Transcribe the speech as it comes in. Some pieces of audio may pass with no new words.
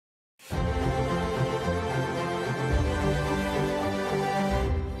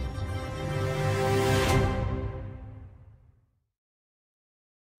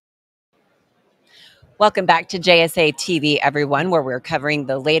Welcome back to JSA TV, everyone, where we're covering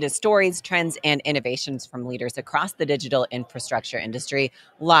the latest stories, trends, and innovations from leaders across the digital infrastructure industry,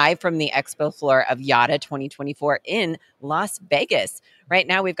 live from the expo floor of Yotta 2024 in Las Vegas. Right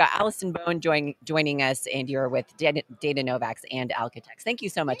now, we've got Allison Boen joining us, and you're with DataNovaX's and Alcatex. Thank you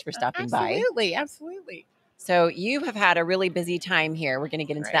so much for stopping by. Absolutely. So you have had a really busy time here. We're going to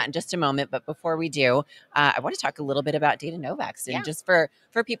get into that in just a moment. But before we do, I want to talk a little bit about DataNovaX. And just for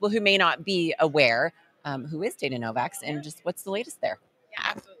people who may not be aware, who is DataNovaX and just what's the latest there? Yeah,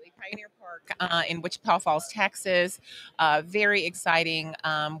 absolutely. Pioneer Park in Wichita Falls, Texas. Very exciting.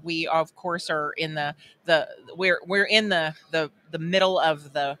 We of course are in we're in the middle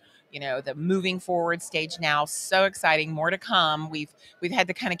of the the moving forward stage now. So exciting, more to come. We've had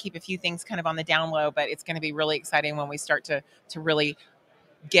to kind of keep a few things kind of on the down low, but it's going to be really exciting when we start to really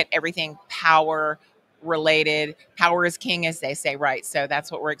get everything power related. Power is king, as they say, right? So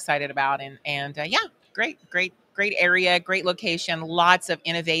that's what we're excited about. And yeah, great area, great location, lots of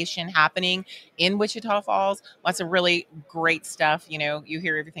innovation happening in Wichita Falls. Lots of really great stuff. You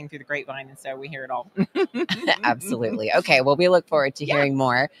hear everything through the grapevine, and so we hear it all. Absolutely. Okay, well, we look forward to hearing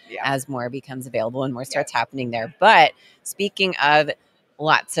more as more becomes available and more starts happening there. But speaking of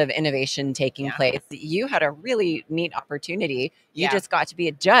lots of innovation taking place, you had a really neat opportunity. You just got to be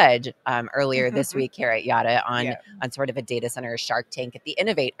a judge earlier this week here at Yotta on sort of a data center Shark Tank at the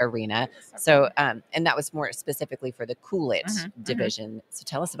Innovate Arena. So, and that was more specifically for the Cool It division. So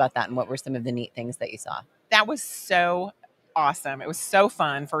tell us about that and what were some of the neat things that you saw? That was so awesome. It was so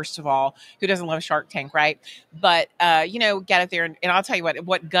fun. First of all, who doesn't love Shark Tank, right? But get out there and I'll tell you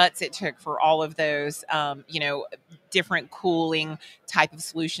what guts it took for all of those different cooling type of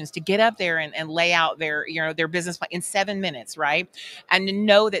solutions to get up there and lay out their business plan in 7 minutes, right? And to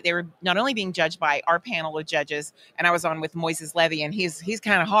know that they were not only being judged by our panel of judges, and I was on with Moises Levy, and he's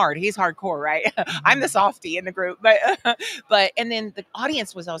kind of hard, he's hardcore, right? I'm the softie in the group, but and then the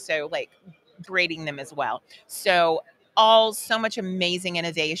audience was also like grading them as well. So so much amazing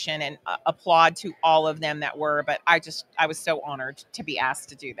innovation, and applaud to all of them that were, but I was so honored to be asked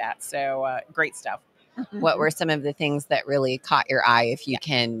to do that. So great stuff. What were some of the things that really caught your eye, if you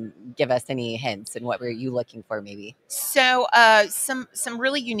can give us any hints, and what were you looking for maybe? So some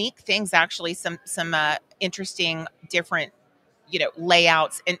really unique things, actually, some interesting different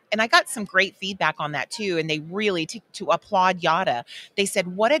layouts, and I got some great feedback on that too. And they really to applaud Yotta. They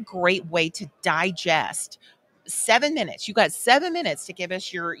said, what a great way to digest 7 minutes. You got 7 minutes to give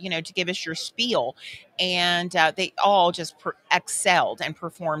us your spiel, and they all just excelled and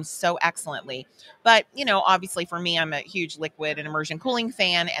performed so excellently. But obviously for me, I'm a huge liquid and immersion cooling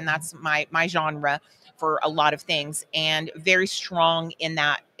fan, and that's my genre for a lot of things, and very strong in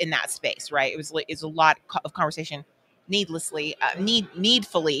that space, right? It's a lot of conversation needfully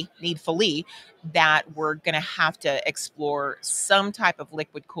that we're going to have to explore some type of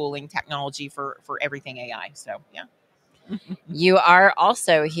liquid cooling technology for everything AI. So yeah. You are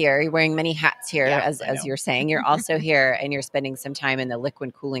also here. You're wearing many hats here, as you're saying. You're also here, and you're spending some time in the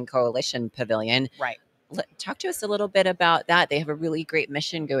Liquid Cooling Coalition Pavilion. Right. Talk to us a little bit about that. They have a really great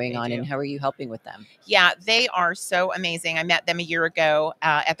mission going on, and how are you helping with them? Yeah, they are so amazing. I met them a year ago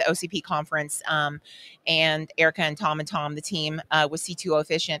at the OCP conference, and Erica and Tom, the team with C2O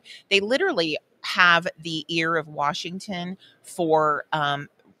Efficient. They literally have the ear of Washington for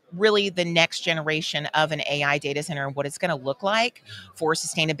really the next generation of an AI data center and what it's going to look like for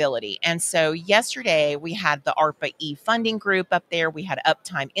sustainability. And so yesterday we had the ARPA-E funding group up there. We had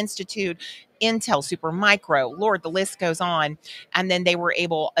Uptime Institute, Intel, Supermicro, Lord, the list goes on. And then they were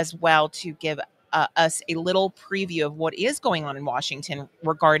able as well to give us a little preview of what is going on in Washington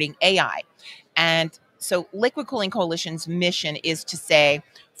regarding AI. And so Liquid Cooling Coalition's mission is to say,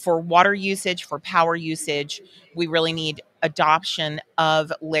 for water usage, for power usage, we really need adoption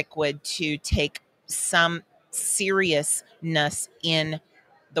of liquid to take some seriousness in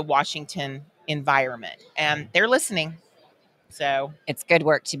the Washington environment. And they're listening. So it's good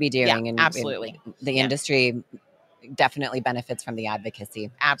work to be doing. Yeah, absolutely. And the industry definitely benefits from the advocacy.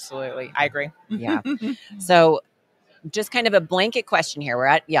 Absolutely. I agree. Yeah. So just kind of a blanket question here. We're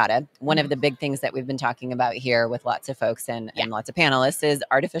at Yotta. One of the big things that we've been talking about here with lots of folks and lots of panelists is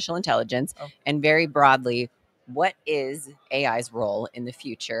artificial intelligence. And very broadly, what is AI's role in the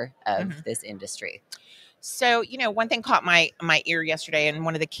future of this industry? So, one thing caught my ear yesterday in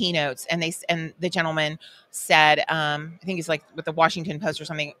one of the keynotes, and the gentleman said, I think he's like with the Washington Post or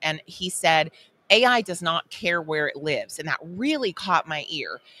something, and he said, AI does not care where it lives. And that really caught my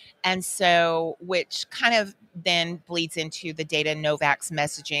ear. And so, which kind of then bleeds into the DataNovaX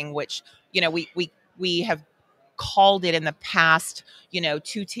messaging, which, we have called it in the past,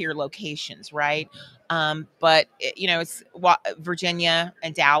 2-tier locations, right? But it's Virginia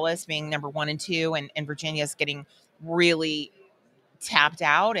and Dallas being number 1 and 2, and Virginia's getting really tapped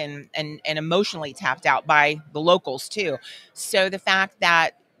out and emotionally tapped out by the locals too. So the fact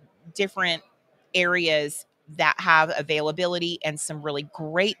that different areas that have availability and some really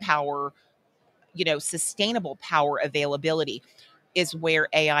great power, sustainable power availability is where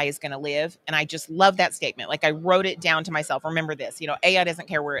AI is going to live. And I just love that statement. Like, I wrote it down to myself. Remember this, AI doesn't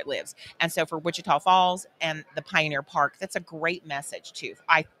care where it lives. And so for Wichita Falls and the Pioneer Park, that's a great message too.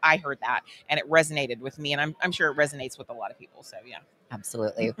 I heard that and it resonated with me, and I'm sure it resonates with a lot of people. So yeah.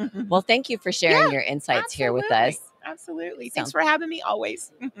 Absolutely. Well, thank you for sharing your insights here with us. Absolutely. Thanks for having me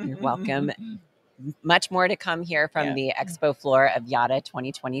always. You're welcome. Much more to come here from the expo floor of Yotta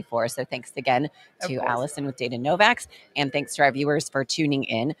 2024. So thanks again to Allison with DataNovaX, and thanks to our viewers for tuning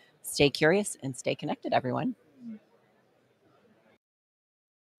in. Stay curious and stay connected, everyone.